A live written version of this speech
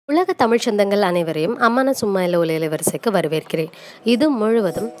உலக தமிழ் சொந்தங்கள் அனைவரையும் அம்மான சும்மா இல்லை ஒலியலை வரிசைக்கு வரவேற்கிறேன். இது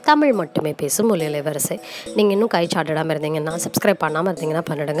முழுவதும் தமிழ் மட்டுமே பேசும் ஒலியலை வரிசை. நீங்கள் இன்னும் கை சாட்டிடாமல் இருந்தீங்கன்னா, சப்ஸ்கிரைப் பண்ணாமல் இருந்தீங்கன்னா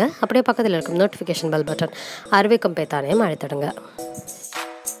பண்ணிடுங்க. அப்படியே பக்கத்தில் இருக்கும் நோட்டிஃபிகேஷன் பெல் பட்டன் அறிவிக்கும் பேத்தானையும் அழுத்திடுங்க.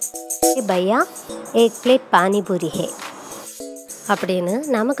 பையா एक प्लेट पानी पूरी है அப்படின்னு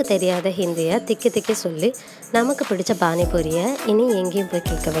நமக்கு தெரியாத ஹிந்தியை திக்கி சொல்லி நமக்கு பிடிச்ச பானிபூரியை இனி எங்கேயும் போய்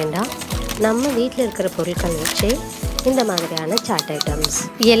கேட்க வேண்டாம். நம்ம வீட்டில் இருக்கிற பொருட்கள் வச்சு இந்த மாதிரியான சாட் ஐட்டம்ஸ்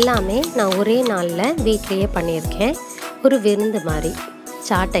எல்லாமே நான் ஒரே நாளில் வீட்லேயே பண்ணியிருக்கேன். ஒரு விருந்து மாதிரி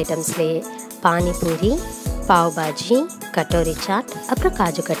சாட் ஐட்டம்ஸ்லேயே பானிபூரி, பாவ் பாஜி, கட்டோரி சாட், அப்புறம்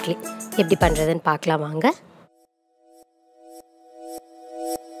காஜு கட்லி எப்படி பண்ணுறதுன்னு பார்க்கலாம் வாங்க.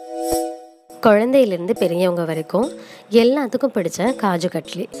 குழந்தையிலேருந்து பெரியவங்க வரைக்கும் எல்லாத்துக்கும் பிடிச்ச காஜு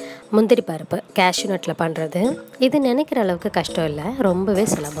கட்லி, முந்திரி பருப்பு கேஷ்யூ நட்டில் பண்ணுறது. இது நினைக்கிற அளவுக்கு கஷ்டம் இல்லை, ரொம்பவே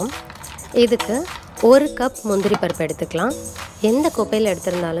சுலபம். இதுக்கு 1 கப் முந்திரி பருப்பு எடுத்துக்கலாம். எந்த கோப்பையில்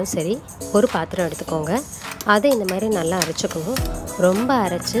எடுத்திருந்தாலும் சரி, ஒரு பாத்திரம் எடுத்துக்கோங்க. அதை இந்த மாதிரி நல்லா அரைச்சிக்கணும். ரொம்ப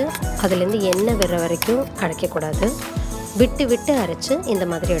அரைச்சி அதுலேருந்து எண்ணெய் விடுற வரைக்கும் அரைக்கக்கூடாது. விட்டு விட்டு அரைச்சி இந்த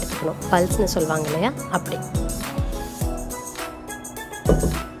மாதிரி எடுத்துக்கணும். பல்ஸ்னு சொல்லுவாங்க இல்லையா, அப்படி.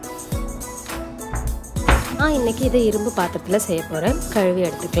 நான் இன்றைக்கி இதை இரும்பு பாத்திரத்தில் செய்ய போகிறேன். கழுவி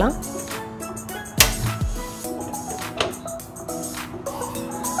எடுத்துக்கலாம்.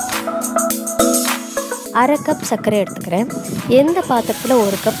 அரை கப் சர்க்கரை எடுத்துக்கிறேன். எந்த பாத்திரத்தில்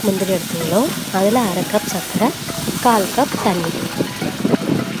 1 கப் முந்திரி எடுத்தீங்களோ அதில் அரை கப் சர்க்கரை, 1/4 கப் தண்ணி.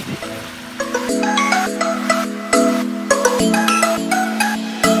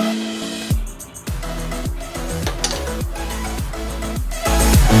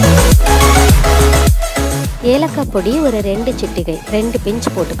 ஏலக்காய் பொடி ஒரு 2 சிட்டிகை, 2 பிஞ்ச்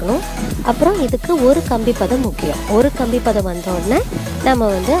போட்டுக்கணும். அப்புறம் இதுக்கு ஒரு கம்பி பதம் முக்கியம். ஒரு கம்பி பதம் வந்தோடனே நம்ம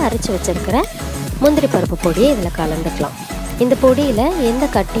அரைச்சி வச்சுருக்கிற முந்திரி பருப்பு பொடியை இதில் கலந்துக்கலாம். இந்த பொடியில் எந்த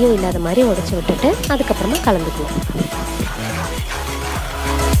கட்டியும் இல்லாத மாதிரி உடைச்சி விட்டுட்டு அதுக்கப்புறமா கலந்துக்கலாம்.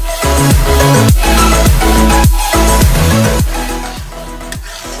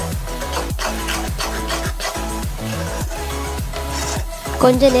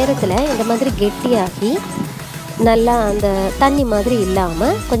 கொஞ்ச நேரத்தில் இந்த மாதிரி கெட்டியாகி நல்லா அந்த தண்ணி மாதிரி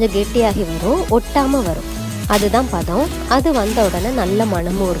இல்லாமல் கொஞ்சம் கெட்டியாகி வரும், ஒட்டாமல் வரும். அதுதான் பதம். அது வந்த உடனே நல்ல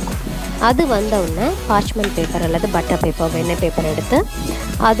மணமும் இருக்கும். அது வந்த உடனே பார்ச்மெண்ட் பேப்பர் அல்லது பட்டர் பேப்பர், வெண்ணெய் பேப்பர் எடுத்து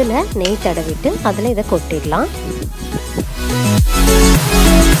அதில் நெய் தடவிட்டு அதில் இதை கொட்டிடலாம்.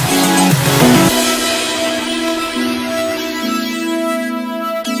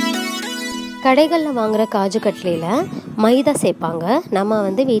 கடைகளில் வாங்குகிற காஜு கட்லியில் மைதா சேர்ப்பாங்க. நம்ம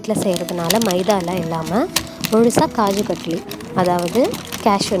வீட்டில் செய்கிறதுனால மைதாலாம் இல்லாமல் முழுசாக காஜு கட்லி, அதாவது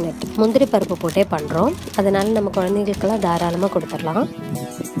கேஷ்யூ நட், முந்திரி பருப்பு போட்டே பண்ணுறோம். அதனால் நம்ம குழந்தைங்களுக்கெல்லாம் தாராளமாக கொடுத்துடலாம்.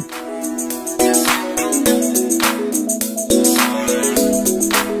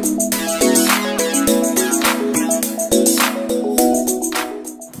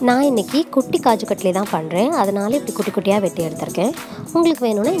 நான் இன்றைக்கி குட்டி காஜு கட்லி தான் பண்ணுறேன். அதனால் இப்படி குட்டி குட்டியாக வெட்டி எடுத்திருக்கேன். உங்களுக்கு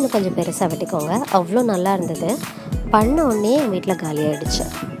வேணும்னா இன்னும் கொஞ்சம் பெருசாக வெட்டிக்கோங்க. அவ்வளோ நல்லா இருந்தது. பண்ண உடனே என் வீட்டில் காலியாகிடுச்சு.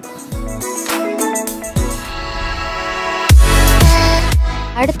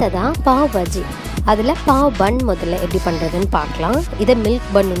 அடுத்ததாக பாவ் பஜ்ஜி. அதில் பாவ் பன் முதல்ல எப்படி பண்ணுறதுன்னு பார்க்கலாம். இதை மில்க்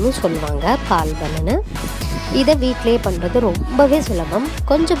பன்னுன்னு சொல்லுவாங்க, பால் பன்னு. இதை வீட்டிலே பண்ணுறது ரொம்பவே சுலபம்.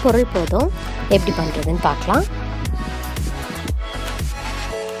 கொஞ்சம் பொருள் போதும். எப்படி பண்ணுறதுன்னு பார்க்கலாம்.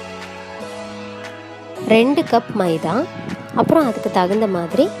 2 கப் மைதா, அப்புறம் அதுக்கு தகுந்த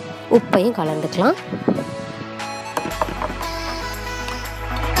மாதிரி உப்பையும் கலந்துக்கலாம்.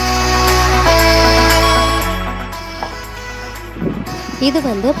 இது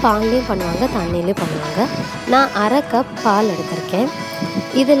பால்லையும் பண்ணுவாங்க, தண்ணிலையும் பண்ணுவாங்க. நான் அரை கப் பால் எடுத்திருக்கேன்.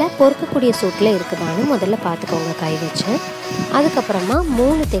 இதில் பொறுக்கக்கூடிய சூட்டில் இருக்குதான்னு முதல்ல பார்த்துக்கோங்க கை வச்சு. அதுக்கப்புறமா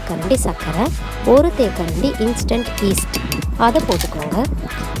 3 தேக்கரண்டி சர்க்கரை, 1 தேக்கரண்டி இன்ஸ்டன்ட் ஈஸ்ட், அதை போட்டுக்கோங்க.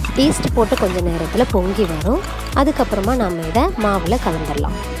 ஈஸ்ட் போட்டு கொஞ்சம் நேரத்தில் பொங்கி வரும். அதுக்கப்புறமா நம்ம இதை மாவில்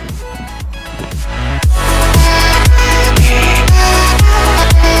கலந்துடலாம்.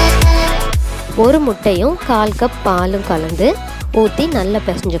 ஒரு முட்டையும் 1/4 கப் பாலும் கலந்து ஊற்றி நல்லா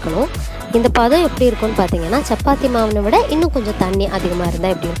பிசைஞ்சுக்கணும். இந்த பதம் எப்படி இருக்கும்னு பார்த்தீங்கன்னா, சப்பாத்தி மாவினை விட இன்னும் கொஞ்சம் தண்ணி அதிகமாக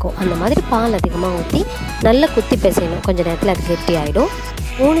இருந்தால் எப்படி இருக்கும், அந்த மாதிரி பால் அதிகமாக ஊற்றி நல்லா குத்தி பிசையணும். கொஞ்சம் நேரத்தில் அது கெட்டி ஆகிடும்.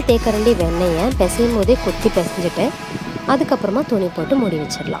 3 தேக்கரண்டி வெண்ணெயை பிசையும் போதே குத்தி பிசைஞ்சிட்டு அதுக்கப்புறமா துணி போட்டு மூடி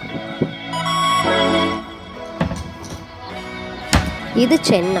வச்சிடலாம். இது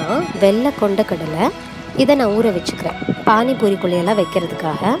சென்னா வெள்ளை கொண்ட கடலை. இதை நான் ஊற வச்சுக்கிறேன் பானிபூரிக்குள்ளையெல்லாம்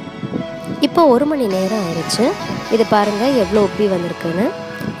வைக்கிறதுக்காக. இப்போ 1 மணி நேரம் ஆயிடுச்சு. இது பாருங்கள் எவ்வளோ உப்பி வந்திருக்குன்னு.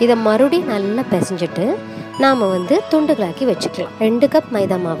 இதை மறுபடியும் நல்லா பிசைஞ்சிட்டு நாம் துண்டுகளாக்கி வச்சுக்கலாம். 2 கப்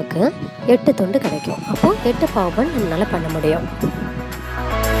மைதா மாவுக்கு 8 துண்டு கிடைக்கும். அப்போது 8 பாவ் பன் நம்மளால் பண்ண முடியும்.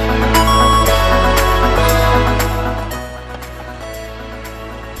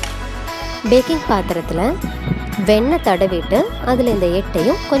 பேக்கிங் பாத்திரத்தில் வெண்ணெய் தடவிட்டு அதில் இந்த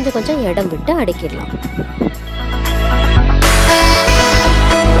எட்டையும் கொஞ்சம் கொஞ்சம் இடம் விட்டு அடக்கிடலாம்.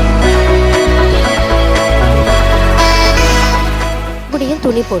 இப்படியும்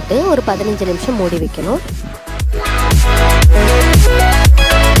துணி போட்டு ஒரு 15 நிமிஷம் மூடி வைக்கணும்.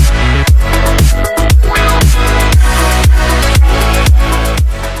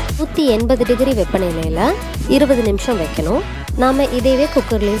 180 டிகிரி வெப்பநிலையில் 20 நிமிஷம் வைக்கணும். நாம் இதையே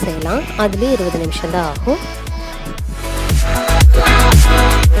குக்கர்லேயும் செய்யலாம், அதுலேயும் 20 நிமிஷம் தான் ஆகும்.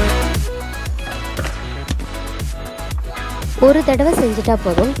 ஒரு தடவை செஞ்சுட்டா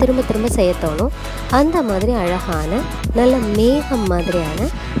போதும், திரும்ப திரும்ப செய்ய தோணும். அந்த மாதிரி அழகான நல்ல மேகம் மாதிரியான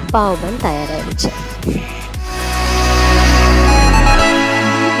பாவ் பன் தயாராகிடுச்சு.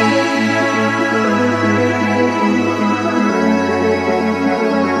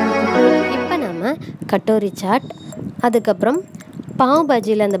 இப்போ நம்ம கட்டோரி சாட், அதுக்கப்புறம் பாவ்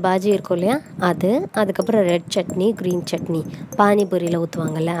பாஜியில் அந்த பாஜி இருக்கும் இல்லையா அது, அதுக்கப்புறம் ரெட் சட்னி, க்ரீன் சட்னி பானிபூரியில்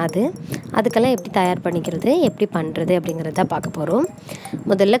ஊற்றுவாங்கள்ல அது, அதுக்கெல்லாம் எப்படி தயார் பண்ணிக்கிறது, எப்படி பண்ணுறது அப்படிங்கிறத பார்க்க போகிறோம்.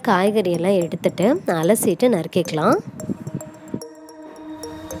 முதல்ல காய்கறியெல்லாம் எடுத்துகிட்டு அலசிட்டு நறுக்கிக்கலாம்.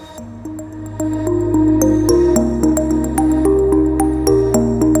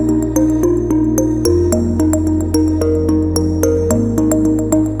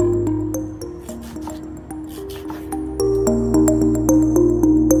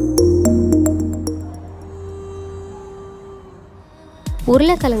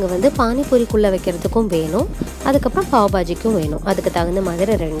 உருளைக்கிழங்கு வந்து பானிபூரிக்குள்ளே வைக்கிறதுக்கும் வேணும், அதுக்கப்புறம் பாவ் பாஜிக்கும் வேணும். அதுக்கு தகுந்த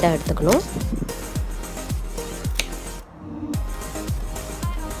மாதிரி 2 எடுத்துக்கணும்.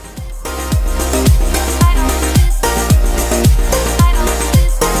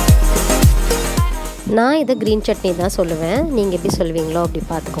 நான் இதை க்ரீன் சட்னி தான் சொல்லுவேன், நீங்கள் எப்படி சொல்லுவீங்களோ அப்படி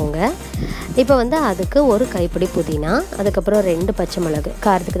பார்த்துக்கோங்க. இப்போ வந்து அதுக்கு ஒரு கைப்பிடி புதினா, அதுக்கப்புறம் 2 பச்சை மிளகு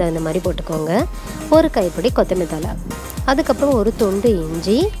காரத்துக்கு தகுந்த மாதிரி போட்டுக்கோங்க, ஒரு கைப்பிடி கொத்தமல்லி தழை, அதுக்கப்புறம் ஒரு துண்டு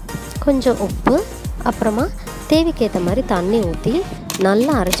இஞ்சி, கொஞ்சம் உப்பு, அப்புறமா தேவைக்கேற்ற மாதிரி தண்ணி ஊற்றி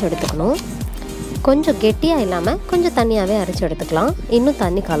நல்லா அரைச்சி எடுத்துக்கணும். கொஞ்சம் கெட்டியாக இல்லாமல் கொஞ்சம் தண்ணியாகவே அரைச்சி எடுத்துக்கலாம். இன்னும்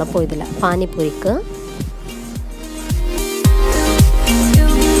தண்ணி கலப்போம் இதில் பானிபூரிக்கு.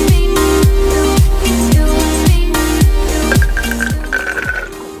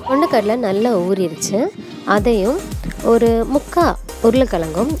 கொண்டக்கடலை நல்லா ஊறிடுச்சு. அதையும் ஒரு 3/4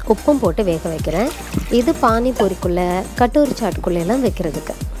 உருளைக்கிழங்கும் உப்பும் போட்டு வேக வைக்கிறேன். இது பானிபூரிக்குள்ளே கட்டோரி சாட்டுக்குள்ளெல்லாம்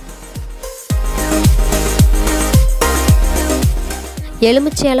வைக்கிறதுக்கு.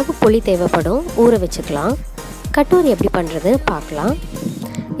 எலுமிச்சை அளவு புளி தேவைப்படும், ஊற வச்சுக்கலாம். கட்டோரி எப்படி பண்ணுறது பார்க்கலாம்.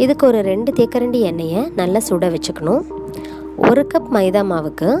 இதுக்கு ஒரு 2 தேக்கரண்டி எண்ணெயை நல்லா சுட வச்சுக்கணும். 1 கப் மைதா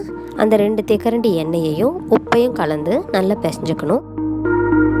மாவுக்கு அந்த 2 தேக்கரண்டி எண்ணெயையும் உப்பையும் கலந்து நல்லா பிசைஞ்சுக்கணும்.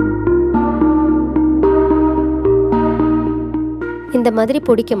 இந்த மாதிரி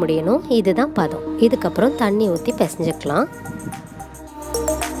பொடிக்க முடியணும், இதுதான் பதம். இதுக்கப்புறம் தண்ணி ஊற்றி பிசைஞ்சுக்கலாம்.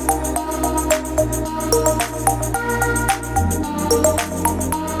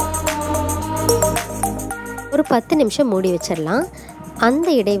 ஒரு 10 நிமிஷம் மூடி வச்சிடலாம். அந்த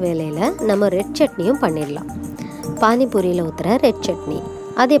இடைவேளையில் நம்ம ரெட் சட்னியும் பண்ணிடலாம். பானிபூரியில் ஊற்றுற ரெட் சட்னி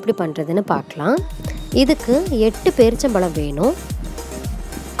அது எப்படி பண்ணுறதுன்னு பார்க்கலாம். இதுக்கு 8 பேரிச்சம்பழம் வேணும்,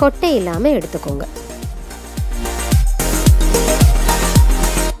 கொட்டை இல்லாமல் எடுத்துக்கோங்க.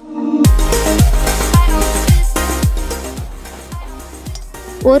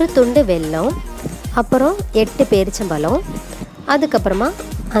 ஒரு துண்டு வெல்லம், அப்புறம் 8 பேரிச்சம்பழம், அதுக்கப்புறமா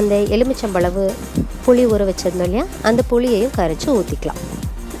அந்த எலுமிச்சம்பழவு புளி ஊற வச்சிருந்தோம் இல்லையா அந்த புளியையும் கரைச்சி ஊற்றிக்கலாம்.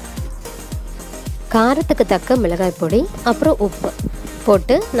 காரத்துக்கு தக்க மிளகாய் பொடி, அப்புறம் உப்பு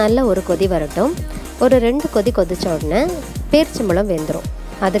போட்டு நல்லா ஒரு கொதி வரட்டும். ஒரு 2 கொதி கொதிச்ச உடனே பேரிச்சம்பழம் வெந்துடும்.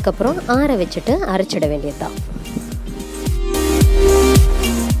 அதுக்கப்புறம் ஆற வச்சுட்டு அரைச்சிட வேண்டியது தான்.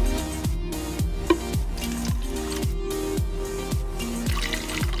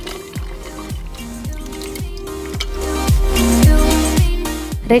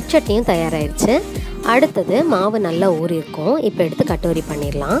 ரெட் சட்னியும் தயாராகிடுச்சு. அடுத்தது மாவு நல்லா ஊறியிருக்கும். இப்போ எடுத்து கட்டோரி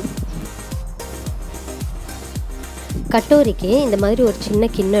பண்ணிடலாம். கட்டோரிக்கு இந்த மாதிரி ஒரு சின்ன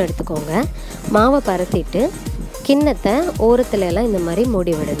கிண்ணம் எடுத்துக்கோங்க. மாவை பரத்திட்டு கிண்ணத்தை ஓரத்துல எல்லாம் இந்த மாதிரி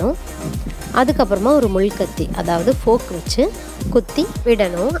மூடி விடணும். அதுக்கப்புறமா ஒரு முள்கத்தி, அதாவது ஃபோக் வச்சு குத்தி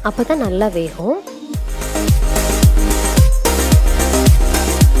விடணும். அப்போ தான் நல்லா வேகும்.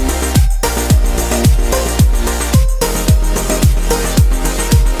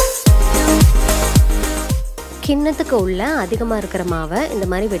 கிண்ணத்துக்கு உள்ள அதிகமாக இருக்கிற மாவை இந்த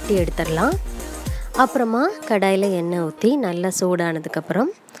மாதிரி வெட்டி எடுத்துடலாம். அப்புறமா கடாயில் எண்ணெய் ஊற்றி நல்லா சூடானதுக்கப்புறம்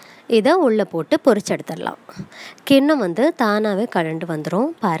இதை உள்ளே போட்டு பொரிச்சு எடுத்துடலாம். கிண்ணம் வந்து தானாகவே கழண்டு வந்துடும்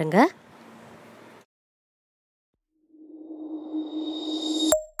பாருங்கள்.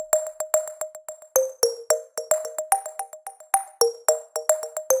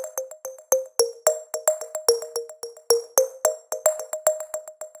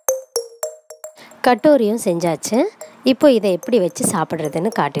 கட்டோரியும் செஞ்சாச்சு. இப்போ இதை எப்படி வச்சு சாப்பிட்றதுன்னு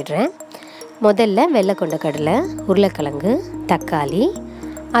காட்டிடுறேன். முதல்ல வெள்ளை கொண்ட கடலை, உருளைக்கிழங்கு, தக்காளி,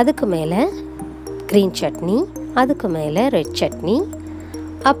 அதுக்கு மேலே க்ரீன் சட்னி, அதுக்கு மேலே ரெட் சட்னி,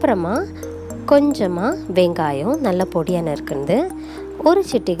 அப்புறமா கொஞ்சமாக வெங்காயம் நல்ல பொடியாக நறுக்குண்டு, ஒரு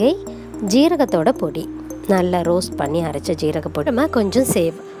சிட்டிகை ஜீரகத்தோட பொடி நல்லா ரோஸ்ட் பண்ணி அரைச்ச ஜீரக பொடி, கொஞ்சம்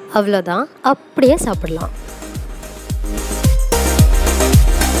சேவ், அவ்வளோதான். அப்படியே சாப்பிடலாம்.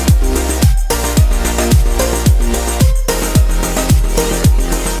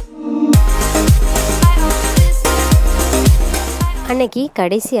 அன்னைக்கு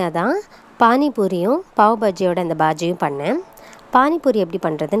கடைசியாக தான் பானிபூரியும் பாவ் பஜ்ஜியோட அந்த பாஜியும் பண்ணேன். பானிபூரி எப்படி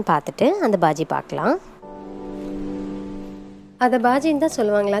பண்ணுறதுன்னு பார்த்துட்டு அந்த பாஜி பார்க்கலாம். அதை பாஜின்னு தான்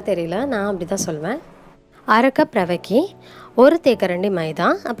சொல்லுவாங்களா தெரியல, நான் அப்படி தான் சொல்வேன். 1/2 கப் ரவைக்கு 1 தேக்கரண்டி மைதா,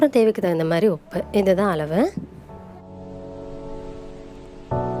 அப்புறம் தேவைக்கு தகுந்த மாதிரி உப்பு, இதுதான் அளவு.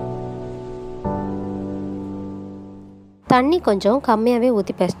 தண்ணி கொஞ்சம் கம்மியாகவே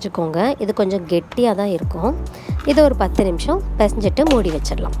ஊற்றி பிசைஞ்சுக்கோங்க. இது கொஞ்சம் கெட்டியாக தான் இருக்கும். இதை ஒரு 10 நிமிஷம் பிசைஞ்சிட்டு மூடி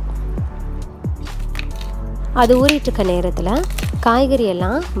வச்சிடலாம். அது ஊறிட்டுருக்க நேரத்தில்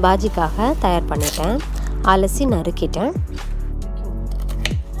காய்கறியெல்லாம் பாஜிக்காக தயார் பண்ணிட்டேன். அலசி நறுக்கிட்டேன்.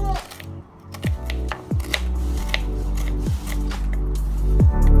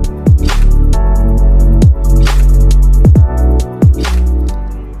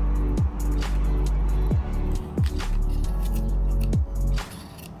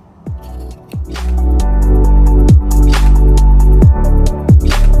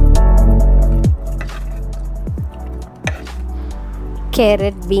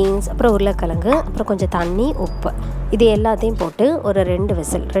 கேரட், பீன்ஸ், அப்புறம் உருளைக்கிழங்கு, அப்புறம் கொஞ்சம் தண்ணி, உப்பு, இது எல்லாத்தையும் போட்டு ஒரு 2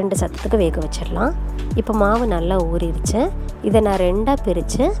 விசில் 2 சத்தத்துக்கு வேக வச்சிடலாம். இப்போ மாவு நல்லா ஊறிடுச்சு. இதை நான் 2ஆக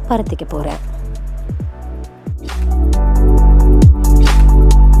பிரித்து பரத்திக்க போகிறேன்.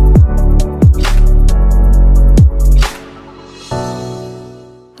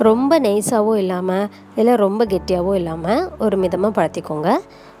 ரொம்ப நைஸாகவும் இல்லாமல் இல்லை ரொம்ப கெட்டியாகவும் இல்லாமல் ஒரு மிதமாக பரத்திக்கோங்க.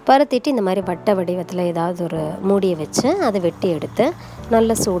 பரத்திட்டு இந்த மாதிரி வட்ட வடிவத்தில் ஏதாவது ஒரு மூடியை வச்சு அதை வெட்டி எடுத்து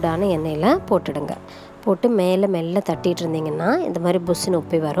நல்ல சூடான எண்ணெயில் போட்டுடுங்க. போட்டு மேலே மெல்ல தட்டிகிட்டு இருந்தீங்கன்னா இந்த மாதிரி புஷ்ஷுன்னு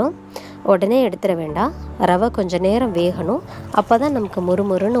உப்பி வரும். உடனே எடுத்துட வேண்டாம். ரவை கொஞ்சம் நேரம் வேகணும். அப்போ தான் நமக்கு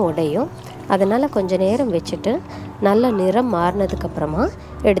முறுமுறுன்னு உடையும். அதனால் கொஞ்சம் நேரம் வச்சுட்டு நல்ல நிறம் மாறினதுக்கப்புறமா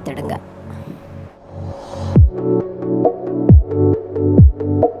எடுத்துடுங்க.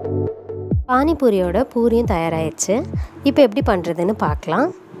 பானிபூரியோட பூரியும் தயாராகிடுச்சு. இப்போ எப்படி பண்ணுறதுன்னு பார்க்கலாம்.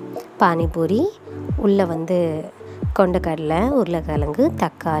 பானிபூரி உள்ளே கொண்டக்கடலை, உருளைக்கிழங்கு,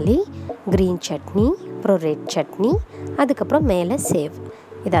 தக்காளி, க்ரீன் சட்னி, அப்புறம் ரெட் சட்னி, அதுக்கப்புறம் மேலே சேவ்,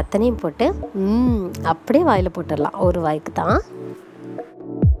 இது அத்தனையும் போட்டு அப்படியே வாயில் போட்டுடலாம். ஒரு வாய்க்கு தான்.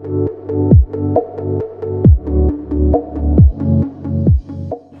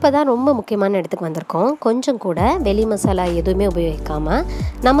 இப்போ தான் ரொம்ப முக்கியமான இடத்துக்கு வந்திருக்கோம். கொஞ்சம் கூட வெளி மசாலா எதுவுமே உபயோகிக்காமல்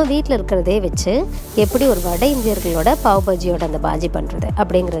நம்ம வீட்டில் இருக்கிறதே வச்சு எப்படி ஒரு வட இந்தியர்களோட பாவ் பஜ்ஜியோட அந்த பாஜி பண்ணுறது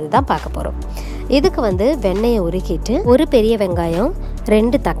அப்படிங்கிறது தான் பார்க்க போகிறோம். இதுக்கு வெண்ணெயை உருக்கிட்டு ஒரு பெரிய வெங்காயம்,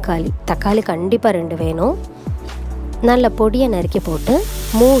 2 தக்காளி கண்டிப்பாக 2 வேணும், நல்ல பொடியை நறுக்கி போட்டு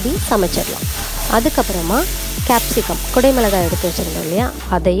மூடி சமைச்சிடலாம். அதுக்கப்புறமா கேப்சிகம், குடைமிளகாய் எடுத்து வச்சுருந்தோம் இல்லையா,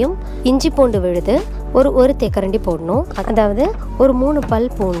 அதையும், இஞ்சி பூண்டு விழுது ஒரு தேக்கரண்டி போடணும். அதாவது ஒரு 3 பல்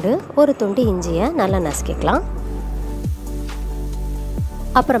பூண்டு, ஒரு துண்டு இஞ்சியை நல்லா நசுக்கிக்கலாம்.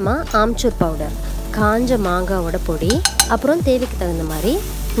 அப்புறமா ஆம்ச்சூர் பவுடர், காஞ்ச மாங்காவோட பொடி, அப்புறம் தேவைக்கு தகுந்த மாதிரி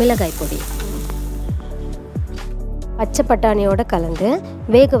மிளகாய் பொடி, பச்சை பட்டாணியோட கலந்து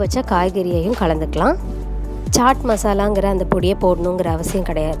வேக வச்ச காய்கறியையும் கலந்துக்கலாம். சாட் மசாலாங்கிற அந்த பொடியை போடணுங்கிற அவசியம்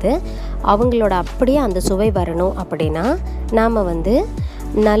கிடையாது. அவங்களோட அப்படியே அந்த சுவை வரணும் அப்படின்னா நாம்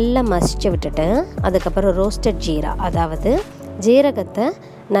நல்லா மசிச்சு விட்டுட்டு அதுக்கப்புறம் ரோஸ்டட் ஜீரா, அதாவது ஜீரகத்தை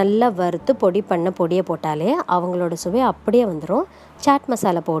நல்லா வறுத்து பொடி பண்ண பொடியை போட்டாலே அவங்களோட சுவை அப்படியே வந்துடும். சாட்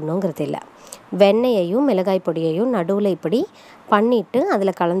மசாலா போடணுங்கிறது இல்லை. வெண்ணெயையும் மிளகாய் பொடியையும் நடுவில் இப்படி பண்ணிவிட்டு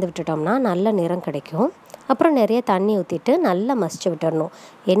அதில் கலந்து விட்டுட்டோம்னா நல்ல நிறம் கிடைக்கும். அப்புறம் நிறைய தண்ணி ஊற்றிட்டு நல்லா மசிச்சு விட்டுடணும்.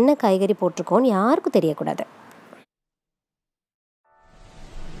 என்ன காய்கறி போட்டிருக்கோன்னு யாருக்கும் தெரியக்கூடாது.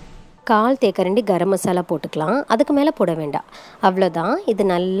 1/4 தேக்கரண்டி கரம் மசாலா போட்டுக்கலாம். அதுக்கு மேலே போட வேண்டாம். அவ்வளோதான். இது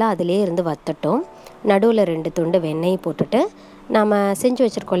நல்லா அதிலே இருந்து வத்தட்டும். நடுவில் 2 துண்டு வெண்ணெய் போட்டுட்டு நம்ம செஞ்சு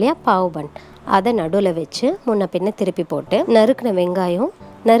வச்சுருக்கோம் இல்லையா பாவ் பன், அதை நடுவில் வச்சு முன்ன பின்ன திருப்பி போட்டு நறுக்கின வெங்காயம்,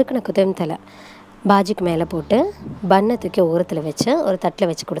 நறுக்கின கொத்தமல்லி தழை பாஜிக்கு மேலே போட்டு பன்னை தூக்கி ஓரத்தில் வச்சு ஒரு தட்டில்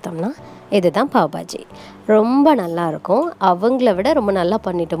வச்சு கொடுத்தோம்னா இதுதான் பாவ் பாஜி. ரொம்ப நல்லாயிருக்கும். அவங்கள விட ரொம்ப நல்லா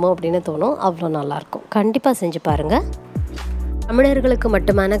பண்ணிட்டோமோ அப்படின்னு தோணும். அவ்வளோ நல்லாயிருக்கும். கண்டிப்பாக செஞ்சு பாருங்கள். தமிழர்களுக்கு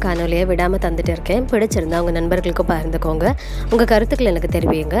மட்டுமான காணொலியை விடாமல் தந்துட்டு இருக்கேன். பிடிச்சிருந்தா உங்கள் நண்பர்களுக்கும் பகிர்ந்துக்கோங்க. உங்கள் கருத்துக்கள் எனக்கு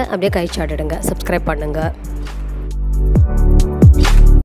தெரிவிங்க. அப்படியே கை சாட்டிடுங்க. சப்ஸ்கிரைப் பண்ணுங்கள்.